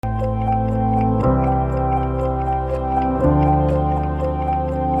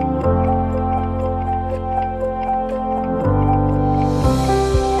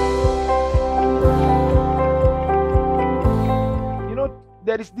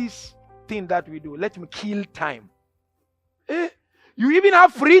there is this thing that we do. Let me kill time. You even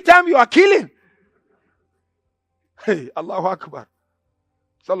have free time, you are killing. Hey, Allahu Akbar.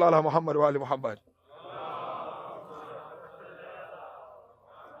 Sallallahu Muhammad wa ali Muhammad.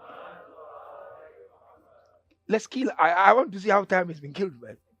 Let's kill. I want to see how time has been killed,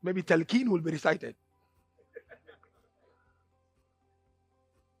 man. Maybe Talqeen will be recited.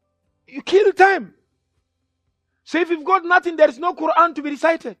 You kill time. So if you've got nothing, there is no Quran to be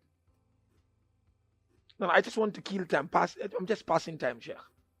recited. No, I just want to kill time. I'm just passing time, Sheikh.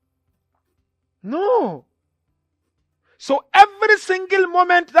 No. So every single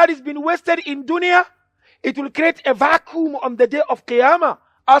moment that is been wasted in dunya, it will create a vacuum on the day of Qiyamah,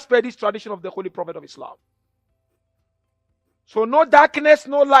 as per this tradition of the Holy Prophet of Islam. So no darkness,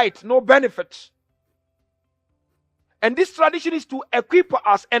 no light, no benefits. And this tradition is to equip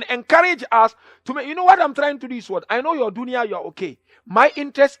us and encourage us to make, you know what I'm trying to do is what? I know your dunya, you're okay. My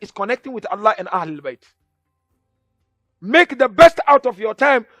interest is connecting with Allah and Ahlul Bayt. Make the best out of your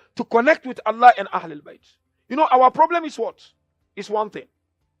time to connect with Allah and Ahlul Bayt. You know, our problem is what? It's one thing.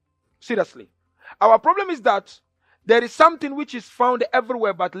 Seriously. Our problem is that there is something which is found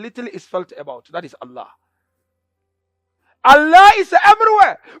everywhere but little is felt about. That is Allah. Allah is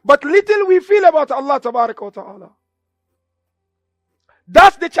everywhere, but little we feel about Allah Tabaraka wa Ta'ala.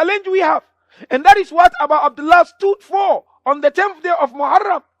 That's the challenge we have. And that is what Abu Abdullah stood for on the 10th day of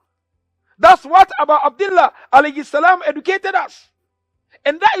Muharram. That's what Abu Abdullah alayhi salam educated us.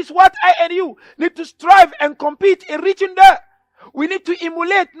 And that is what I and you need to strive and compete in reaching there. We need to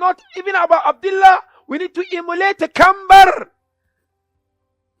emulate, not even Abu Abdullah, we need to emulate Kambar.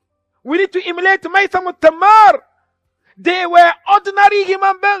 We need to emulate Maytham al-Tammar. They were ordinary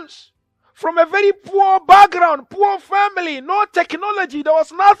human beings from a very poor background, poor family, no technology, there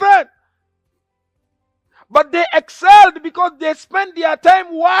was nothing. But they excelled because they spent their time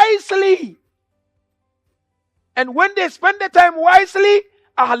wisely. And when they spend the time wisely,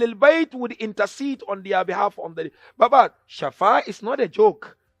 Ahlul Bayt would intercede on their behalf on the Baba, Shafa is not a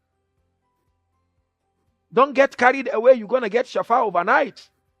joke. Don't get carried away, you're gonna get Shafa overnight.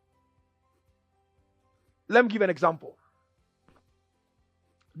 Let me give an example.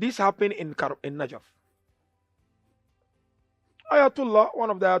 This happened in Najaf. Ayatullah, one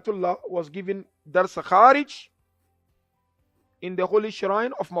of the Ayatullah, was given Dars Kharij in the holy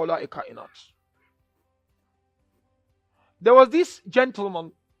shrine of Mawla Kainat. There was this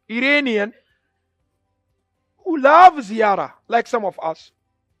gentleman, Iranian, who loves ziyarah, like some of us.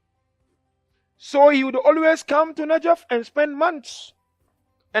 So he would always come to Najaf and spend months,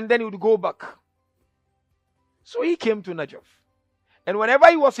 and then he would go back. So he came to Najaf. And whenever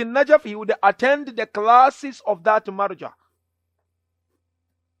he was in Najaf, he would attend the classes of that marja.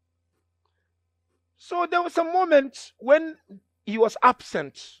 So there was a moment when he was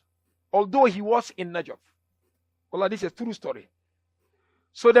absent, although he was in Najaf. Well, this is a true story.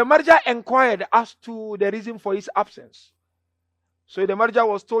 So the marja inquired as to the reason for his absence. So the marja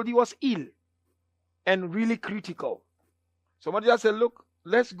was told he was ill and really critical. So marja said, look,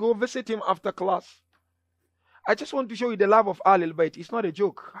 let's go visit him after class. I just want to show you the love of Ahlul Bayt. It's not a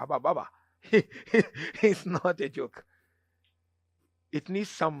joke. Haba Baba. It's not a joke. It needs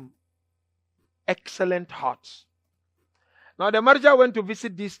some excellent hearts. Now the marja went to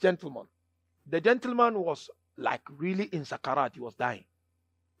visit this gentleman. The gentleman was like really in sakarat. He was dying.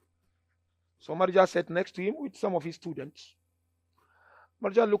 So marja sat next to him with some of his students.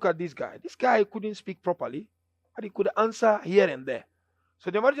 Marja looked at this guy. This guy couldn't speak properly, but he could answer here and there. So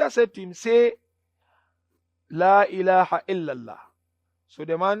the marja said to him, say, La ilaha illallah. So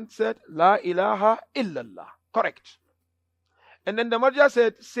the man said, La ilaha illallah. Correct. And then the marja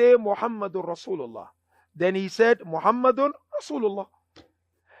said, say Muhammadur Rasulullah. Then he said, Muhammadun Rasulullah.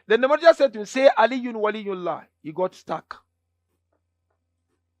 Then the marja said to him, say Aliyun Waliyullah. He got stuck.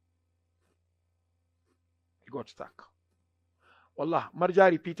 He got stuck. Wallah,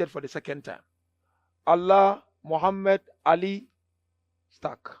 marja repeated for the second time. Allah, Muhammad, Ali,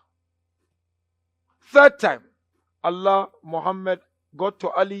 stuck. Third time, Allah, Muhammad, got to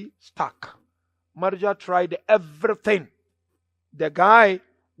Ali, stuck. Marja tried everything. The guy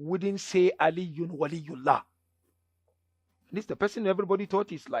wouldn't say Aliyun Waliyullah. This the person everybody thought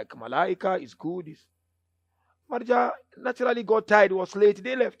is like Malaika, is good. Marja naturally got tired, it was late,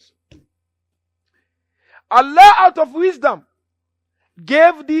 they left. Allah, out of wisdom,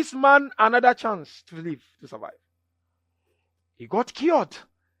 gave this man another chance to live, to survive. He got cured.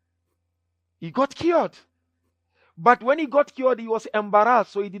 He got cured. But when he got cured, he was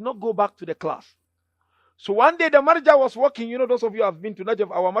embarrassed, so he did not go back to the class. So one day the marja was walking. You know, those of you who have been to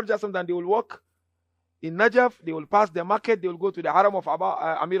Najaf, our marja, sometimes they will walk in Najaf. They will pass the market. They will go to the haram of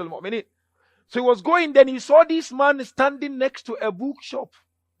Amir al-Mu'minin. So he was going, then he saw this man standing next to a bookshop.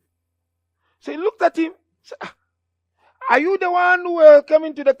 So he looked at him. Said, are you the one who were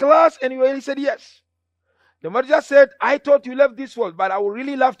coming to the class? And he said, yes. The Marja said, I thought you left this world, but I would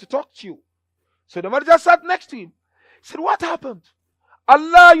really love to talk to you. So the Marja sat next to him. He said, what happened?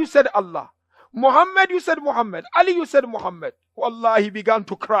 Allah, you said Allah. Muhammad, you said Muhammad. Ali, you said Muhammad. Wallah, he began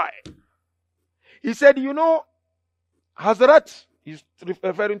to cry. He said, you know, Hazrat, he's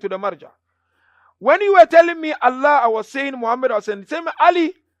referring to the Marja. When you were telling me Allah, I was saying Muhammad, I was saying,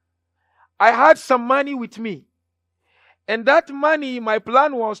 Ali, I had some money with me. And that money, my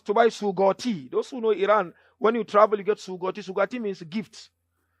plan was to buy sugoti. Those who know Iran, when you travel, you get sugoti. Sugoti means gifts.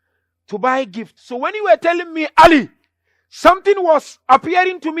 To buy gifts. So when you were telling me, Ali, something was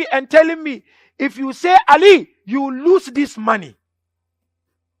appearing to me and telling me, if you say Ali, you lose this money.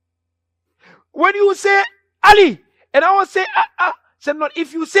 When you say Ali, and I was say, said not,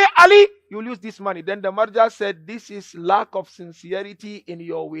 if you say Ali, you lose this money. Then the Marja said, this is lack of sincerity in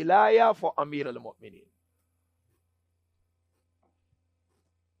your wilaya for Amir al-Mu'minin.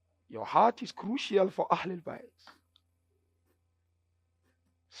 Your heart is crucial for Ahlul Bayt.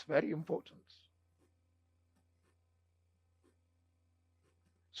 It's very important.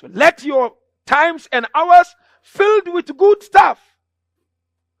 So let your times and hours filled with good stuff.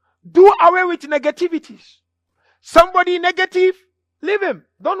 Do away with negativities. Somebody negative, leave him.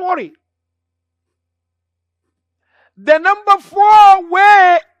 Don't worry. The number 4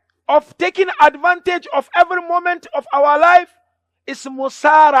 way of taking advantage of every moment of our life is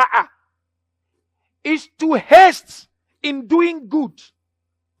musara'a. Is to haste in doing good.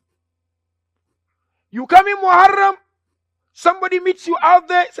 You come in Muharram, somebody meets you out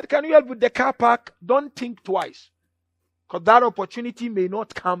there, said, can you help with the car park? Don't think twice. Because that opportunity may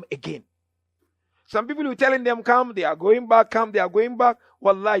not come again. Some people who telling them come, they are going back, come, they are going back.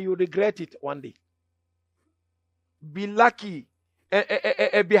 Wallah, you regret it one day. Be lucky.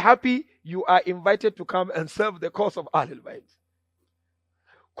 Be happy you are invited to come and serve the cause of Ahlul Bayt.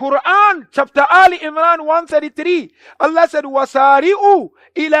 Quran, chapter Ali Imran 133. Allah said, وَسَارِئُوا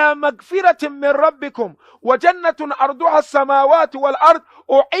إِلَى مَغْفِرَةٍ مِّن رَبِّكُمْ وَجَنَّةٌ أَرْضُهَا السَّمَاوَاتُ وَالْأَرْضُ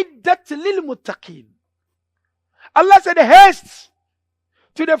أُعِدَّتْ لِلْمُتَّقِينَ. Allah said, haste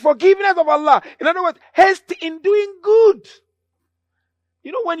to the forgiveness of Allah. In other words, haste in doing good.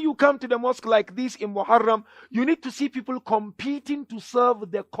 You know, when you come to the mosque like this in Muharram, you need to see people competing to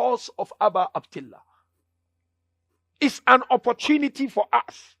serve the cause of Aba Abdullah. It's an opportunity for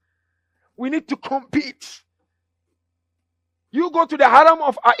us. We need to compete. You go to the haram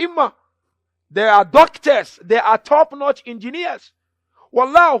of A'imma. There are doctors. There are top-notch engineers.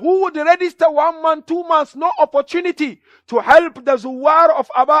 Wallah, who would register 1 month, 2 months, no opportunity to help the Zuwar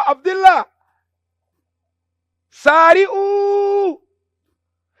of Aba Abdullah? Sari'u.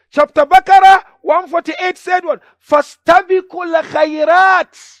 Chapter Baqarah 148 said what? Fastabiqul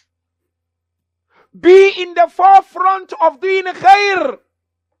khairat. Be in the forefront of doing khair.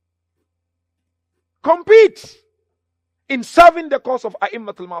 Compete in serving the cause of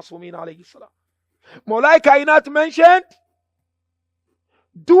A'immat al-Ma'sumin alayhi salam. Mawlai Kainat mentioned,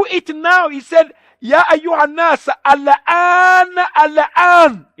 do it now. He said, Ya ayyuhan nas, al-an,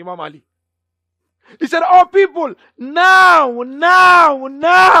 Imam Ali. He said, oh people, now.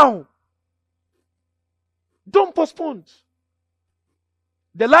 Don't postpone.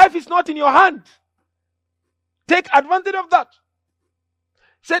 The life is not in your hand. Take advantage of that.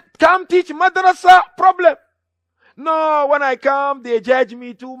 Said, come teach madrasa, problem. No, when I come, they judge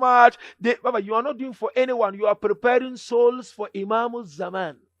me too much. Baba, you are not doing for anyone. You are preparing souls for Imam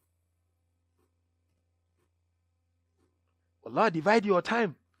Zaman. Allah, divide your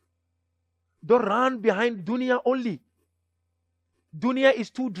time. Don't run behind dunya only. Dunya is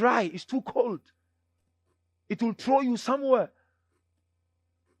too dry. It's too cold. It will throw you somewhere.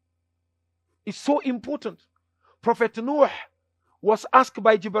 It's so important. Prophet Nuh was asked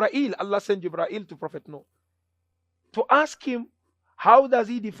by Jibreel. Allah sent Jibreel to Prophet Nuh to ask him, how does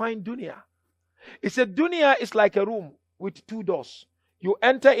he define dunya? He said, dunya is like a room with 2 doors. You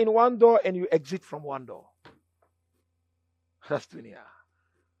enter in one door and you exit from one door. That's dunya.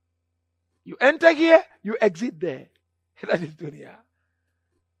 You enter here, you exit there. That is dunya.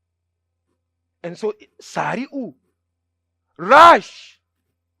 And so, sari'u, rush,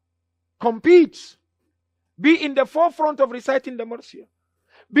 compete, be in the forefront of reciting the Marsiya.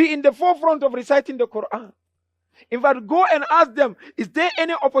 Be in the forefront of reciting the Quran. In fact, go and ask them, is there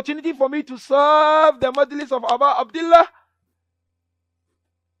any opportunity for me to serve the Majlis of Aba Abdullah?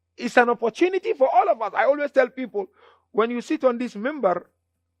 It's an opportunity for all of us. I always tell people, when you sit on this member,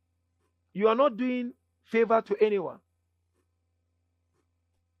 you are not doing favor to anyone.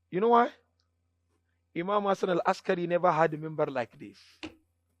 You know why? Imam Hassan al-Askari never had a member like this.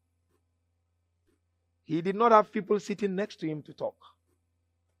 He did not have people sitting next to him to talk.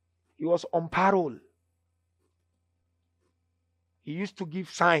 He was on parole. He used to give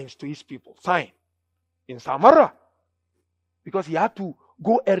signs to his people. Sign. In Samarra. Because he had to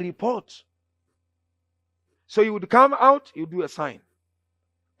go and report. So he would come out, he would do a sign.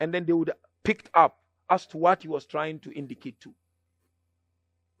 And then they would pick up as to what he was trying to indicate to.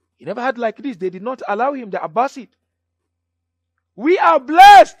 He never had like this. They did not allow him, the Abbasid. We are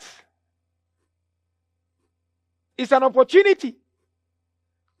blessed. It's an opportunity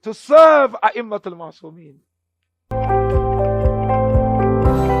to serve A'immatul Masumin.